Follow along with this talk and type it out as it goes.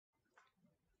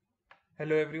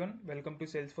Hello everyone, welcome to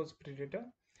Salesforce Predator.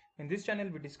 In this channel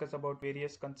we discuss about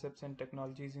various concepts and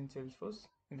technologies in Salesforce.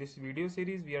 In this video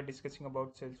series we are discussing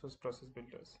about Salesforce process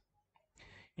builders.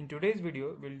 In today's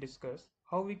video we'll discuss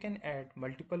how we can add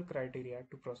multiple criteria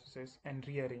to processes and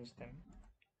rearrange them.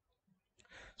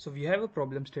 So we have a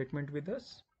problem statement with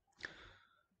us.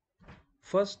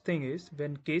 First thing is,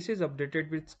 when case is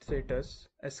updated with status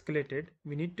escalated,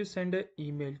 we need to send an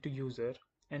email to user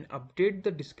and update the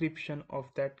description of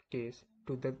that case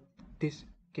to the this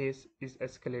case is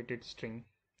escalated string.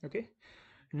 Okay.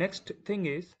 Next thing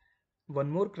is, one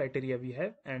more criteria we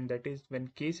have, and that is when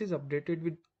case is updated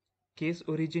with case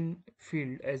origin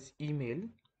field as email,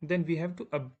 then we have to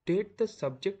update the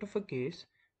subject of a case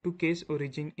to case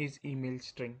origin is email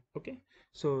string. Okay,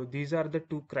 so these are the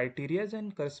two criterias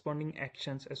and corresponding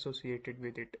actions associated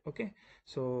with it. Okay,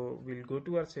 so we'll go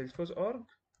to our Salesforce org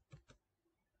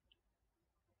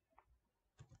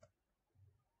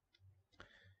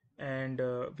and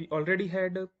we already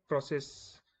had a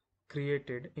process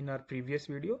created in our previous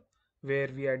video where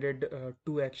we added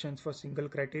two actions for single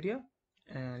criteria.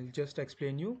 I'll just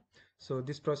explain you. So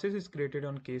this process is created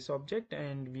on case object,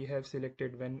 and we have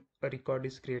selected when a record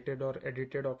is created or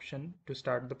edited option to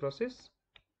start the process.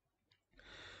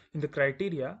 In the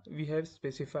criteria, we have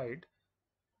specified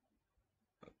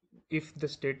if the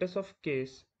status of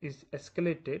case is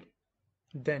escalated,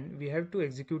 then we have to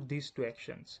execute these two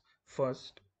actions.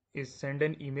 First is send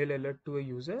an email alert to a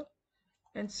user,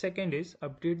 and second is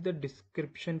update the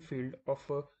description field of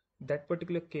that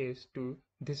particular case to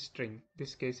this string.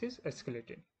 This case is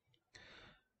escalated.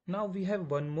 Now we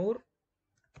have one more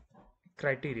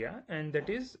criteria, and that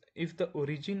is if the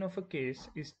origin of a case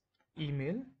is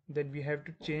email, then we have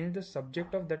to change the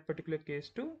subject of that particular case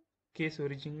to case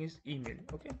origin is email.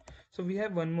 Okay, so we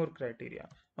have one more criteria.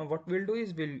 Now what we'll do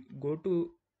is we'll go to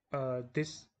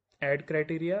this add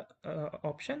criteria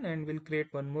option, and we'll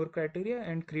create one more criteria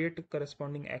and create a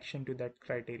corresponding action to that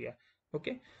criteria.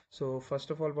 Okay, so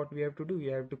first of all, what we have to do, we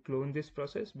have to clone this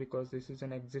process because this is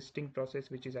an existing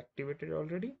process which is activated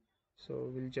already.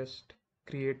 So we'll just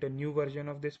create a new version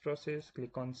of this process,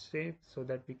 click on save so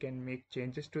that we can make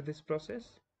changes to this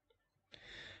process,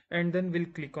 and then we'll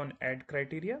click on add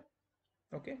criteria.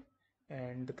 Okay,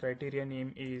 and the criteria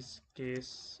name is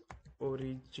case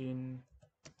origin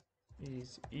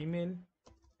is email.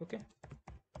 Okay,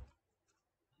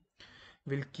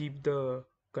 we'll keep the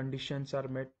conditions are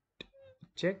met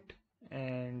checked,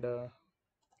 and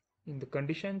in the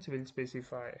conditions we'll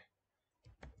specify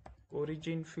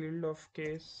origin field of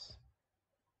case,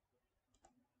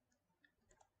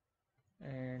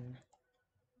 and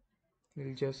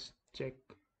we'll just check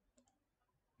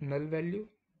null value,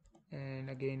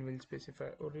 and again we'll specify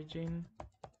origin,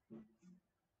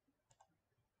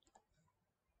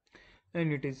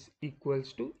 and it is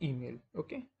equals to email.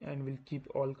 Okay, and we'll keep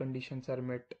all conditions are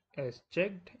met as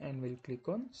checked, and we'll click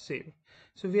on save.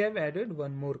 So we have added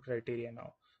one more criteria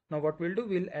now. Now what we'll do,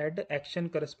 we'll add the action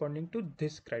corresponding to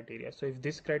this criteria. So if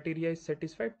this criteria is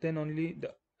satisfied, then only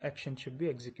the action should be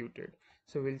executed.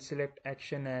 So we'll select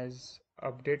action as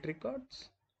update records,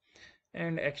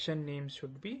 and action name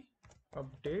should be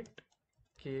update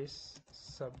case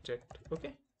subject.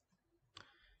 Okay,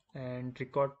 and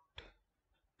record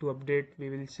to update,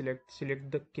 we will select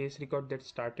the case record that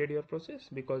started your process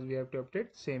because we have to update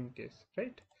same case,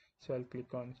 right? So I'll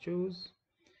click on choose,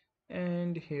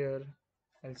 and here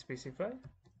I'll specify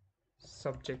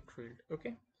subject field.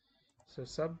 Okay, so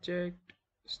subject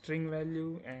string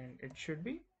value, and it should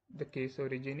be the case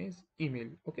origin is email.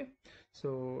 Okay,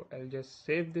 so I'll just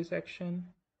save this action.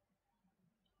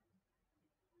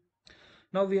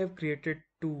 Now we have created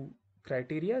two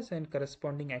criterias and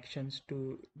corresponding actions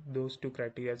to those two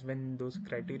criterias. When those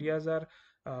criterias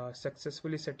are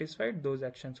successfully satisfied, those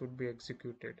actions would be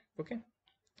executed. Okay,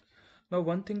 now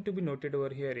one thing to be noted over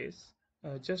here is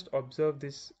just observe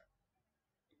this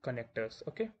connectors.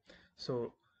 Okay,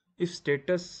 so if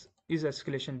status is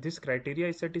escalation, this criteria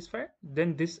is satisfied,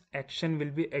 then this action will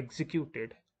be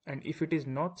executed, and if it is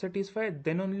not satisfied,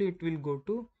 then only it will go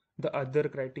to the other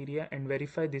criteria and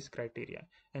verify this criteria,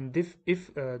 and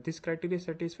if this criteria is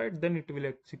satisfied, then it will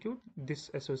execute this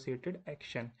associated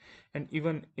action, and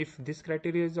even if this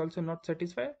criteria is also not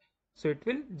satisfied, so it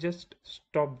will just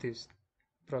stop this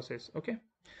process. Okay,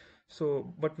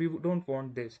 so but we don't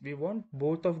want this, we want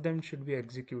both of them should be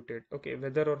executed. Okay,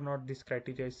 whether or not this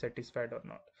criteria is satisfied or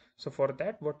not. So for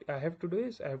that, what I have to do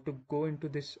is I have to go into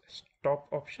this stop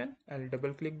option. I'll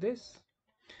double click this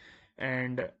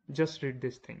and just read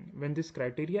this thing. When this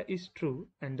criteria is true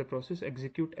and the process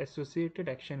execute associated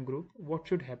action group, what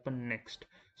should happen next?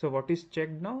 So what is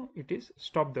checked now? It is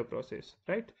stop the process,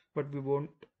 right? But we won't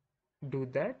do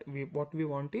that, what we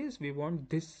want is we want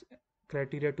this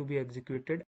criteria to be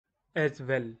executed as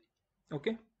well.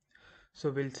 Okay, so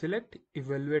we'll select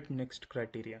evaluate next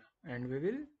criteria and we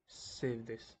will save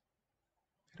this,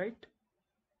 right?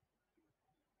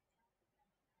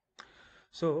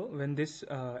 So when this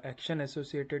action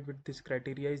associated with this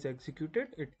criteria is executed,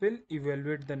 it will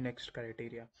evaluate the next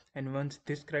criteria, and once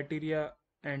this criteria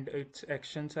and its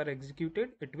actions are executed,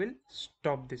 it will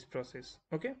stop this process.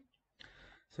 Okay,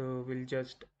 so we'll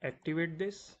just activate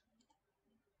this.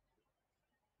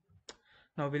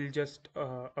 Now we'll just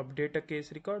update a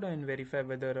case record and verify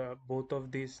whether both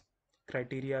of these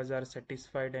criterias are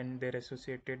satisfied and their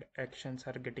associated actions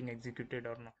are getting executed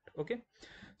or not. Okay,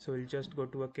 so we'll just go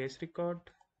to a case record,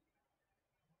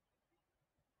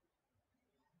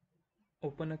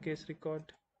 open a case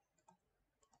record.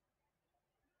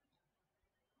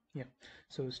 Yeah,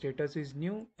 so status is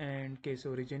new and case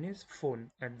origin is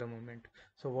phone at the moment.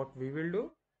 So what we will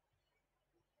do,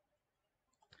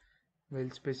 we'll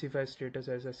specify status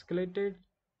as escalated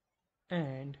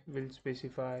and we'll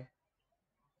specify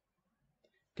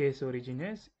case origin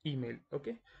as email.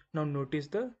 Okay, now notice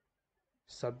the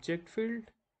subject field,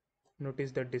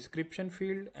 notice the description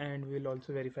field, and we'll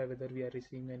also verify whether we are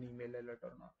receiving an email alert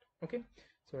or not. Okay,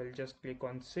 so I'll just click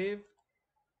on save.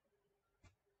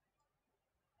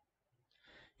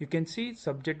 You can see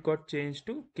subject got changed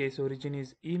to case origin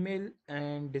is email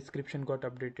and description got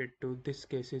updated to this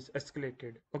case is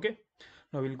escalated. Okay,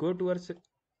 now we'll go to our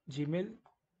Gmail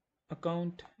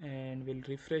account and we'll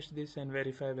refresh this and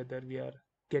verify whether we are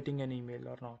getting an email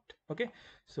or not. Okay,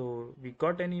 so we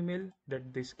got an email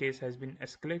that this case has been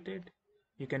escalated.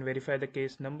 You can verify the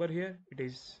case number here, it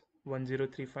is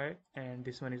 1035, and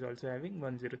this one is also having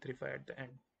 1035 at the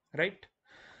end, right?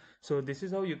 So this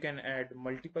is how you can add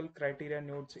multiple criteria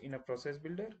nodes in a process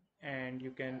builder, and you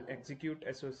can execute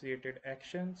associated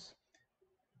actions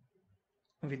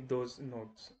with those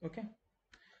nodes. Okay,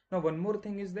 now one more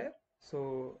thing is there.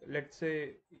 So let's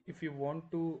say if you want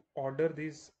to order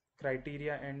these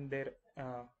criteria and their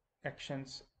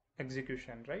actions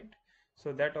execution, right?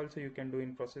 So that also you can do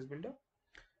in process builder.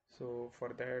 So for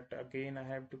that, again, I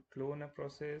have to clone a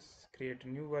process, create a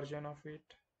new version of it,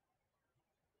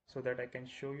 so that I can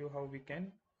show you how we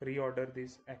can reorder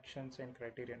these actions and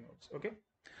criteria nodes. Okay,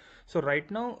 so right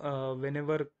now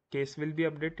whenever case will be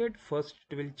updated, first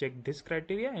it will check this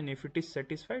criteria, and if it is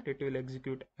satisfied, it will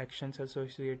execute actions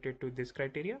associated to this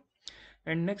criteria,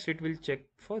 and next it will check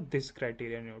for this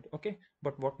criteria node. Okay,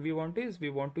 but what we want is we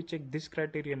want to check this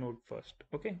criteria node first.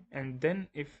 Okay, and then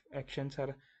if actions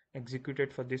are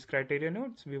executed for this criteria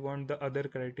nodes, we want the other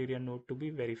criteria node to be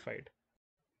verified.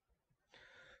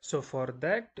 So for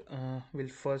that, we'll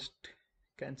first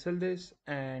cancel this,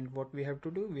 and what we have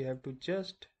to do, we have to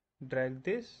just drag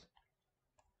this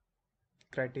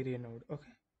criteria node.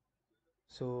 Okay,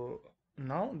 so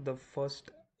now the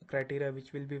first criteria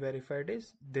which will be verified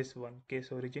is this one,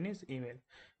 case origin is email.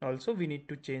 Also we need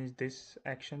to change this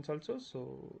actions also,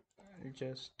 so I'll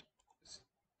just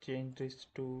change this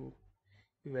to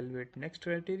evaluate next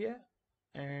criteria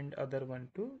and other one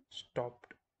to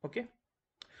stopped. Okay,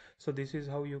 so this is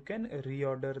how you can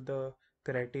reorder the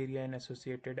criteria and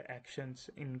associated actions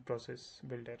in process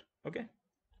builder. Okay,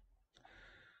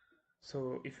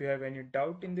 so if you have any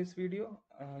doubt in this video,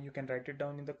 you can write it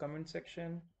down in the comment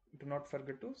section. Do not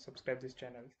forget to subscribe this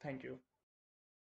channel. Thank you.